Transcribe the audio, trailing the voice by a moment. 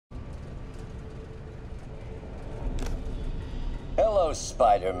Hello,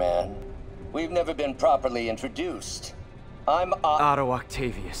 Spider-Man. We've never been properly introduced. I'm Otto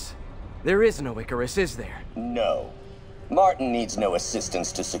Octavius. There is no Icarus, is there? No. Martin needs no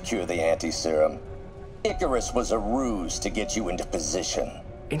assistance to secure the anti-serum. Icarus was a ruse to get you into position.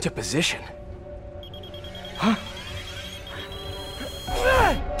 Into position? Huh?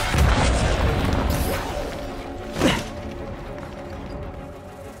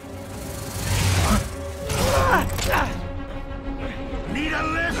 Need a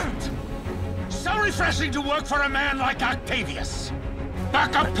lift? So refreshing to work for a man like Octavius.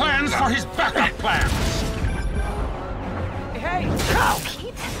 Backup plans for his backup plans. Hey!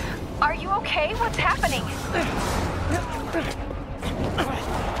 Pete? Are you okay? What's happening?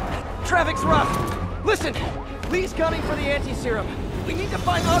 Traffic's rough. Listen, Lee's coming for the anti-serum. We need to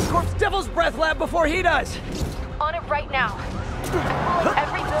find Oscorp's Devil's Breath lab before he does. On it right now. I'm full of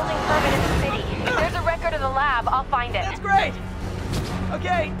every building permit in the city. If there's a record of the lab, I'll find it. That's great!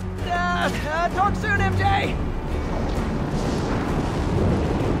 Okay, talk soon, MJ!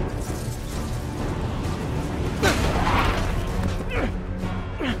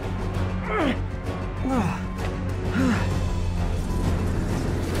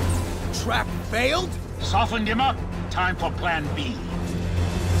 Trap failed? Softened him up. Time for plan B.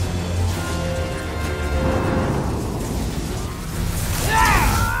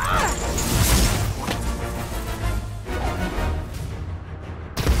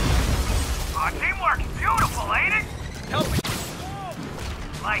 Our teamwork's beautiful, ain't it? Help me.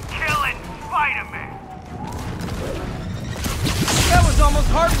 Like killing Spider-Man. That was almost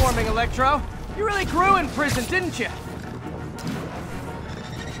heartwarming, Electro. You really grew in prison, didn't you?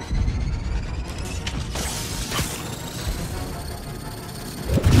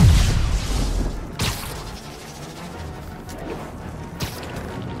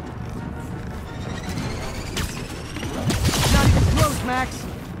 Not even close, Max.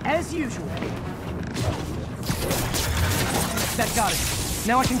 As usual. That got it.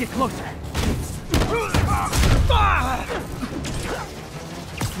 Now I can get closer.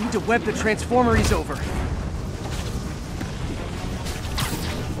 Need to web the transformer he's over.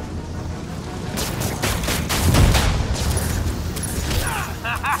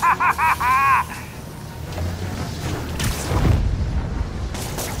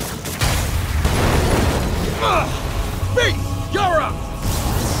 Me! You're up!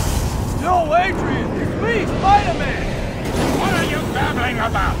 No, Adrian! It's me, Spider-Man! What are you babbling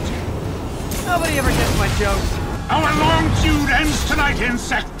about? Nobody ever gets my jokes. Our long feud ends tonight,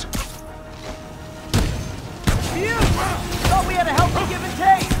 insect! Phew! Thought we had a healthy give and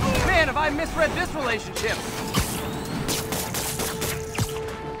take! Man, have I misread this relationship!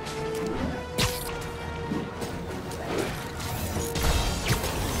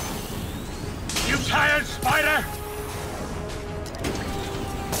 You tired, Spider?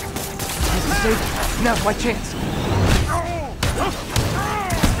 This is safe. Now's my chance.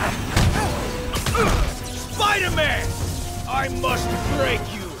 Spider-Man! I must break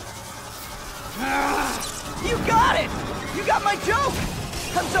you! You got it! You got my joke!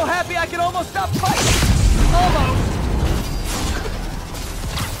 I'm so happy I can almost stop fighting! Almost!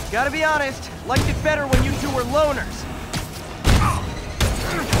 Gotta be honest, liked it better when you two were loners.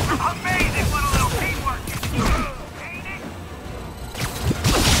 Amazing what a little teamwork can do, ain't it?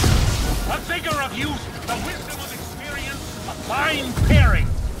 A figure of youth, the wisdom of experience, a fine pairing.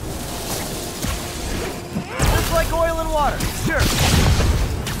 Just like oil and water, sure.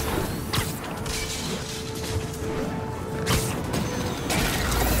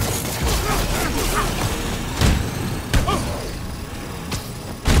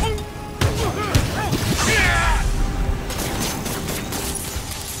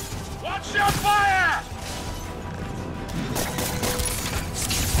 Watch your fire!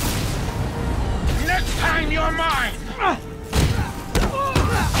 Next time you're mine!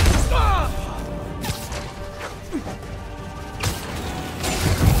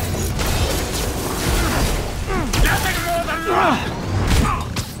 Nothing more than love!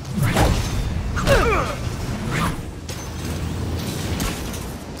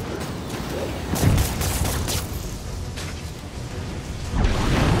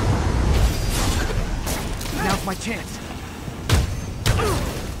 Now's my chance.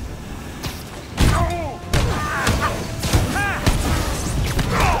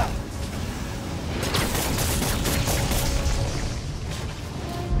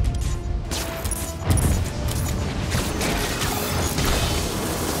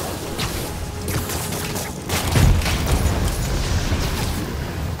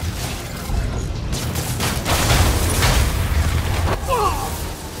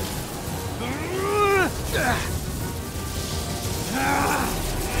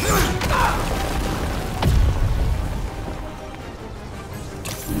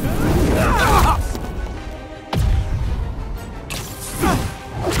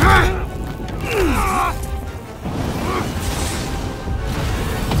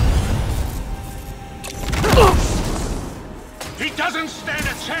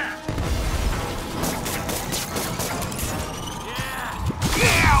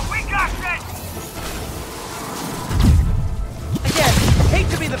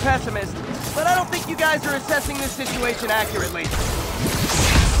 pessimist, but I don't think you guys are assessing this situation accurately.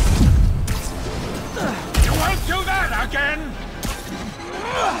 You won't do that again!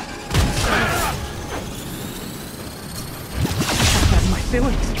 That's my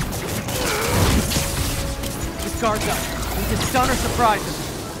feelings. This guard's up. We just stun or surprise him.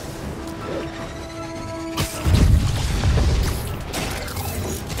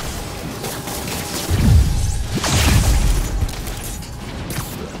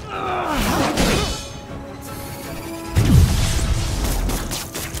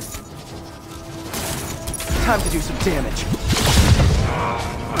 Time to do some damage.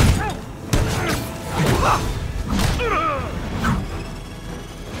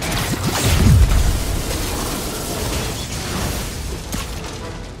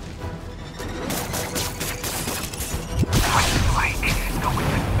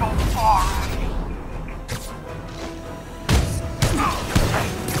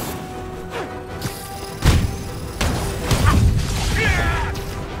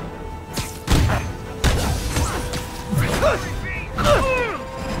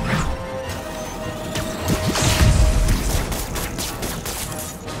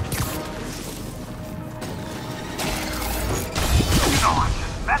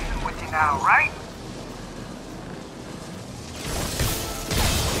 Now, right?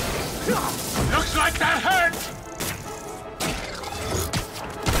 Looks like that hurt!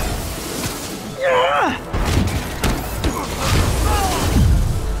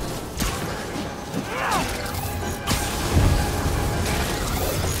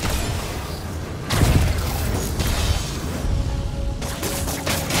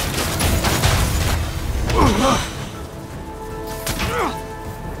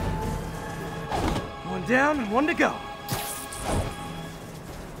 One down, one to go.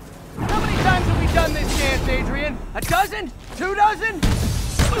 How many times have we done this dance, Adrian? A dozen? 2 dozen?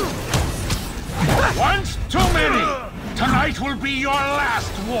 Once too many! Tonight will be your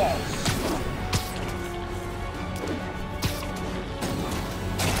last waltz!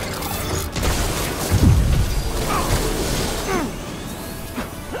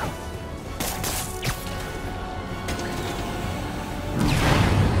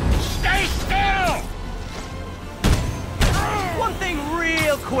 Stay still! One thing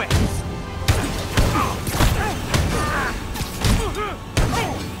real quick.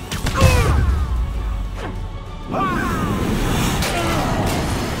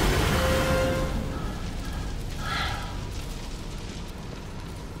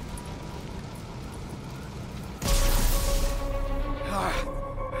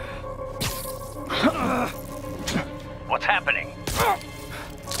 What's happening?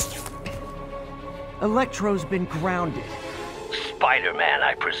 Electro's been grounded. Spider-Man,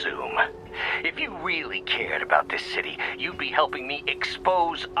 I presume. If you really cared about this city, you'd be helping me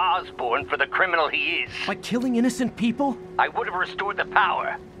expose Osborn for the criminal he is. By killing innocent people? I would have restored the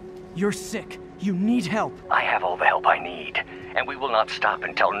power. You're sick. You need help. I have all the help I need, and we will not stop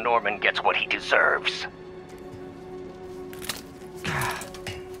until Norman gets what he deserves.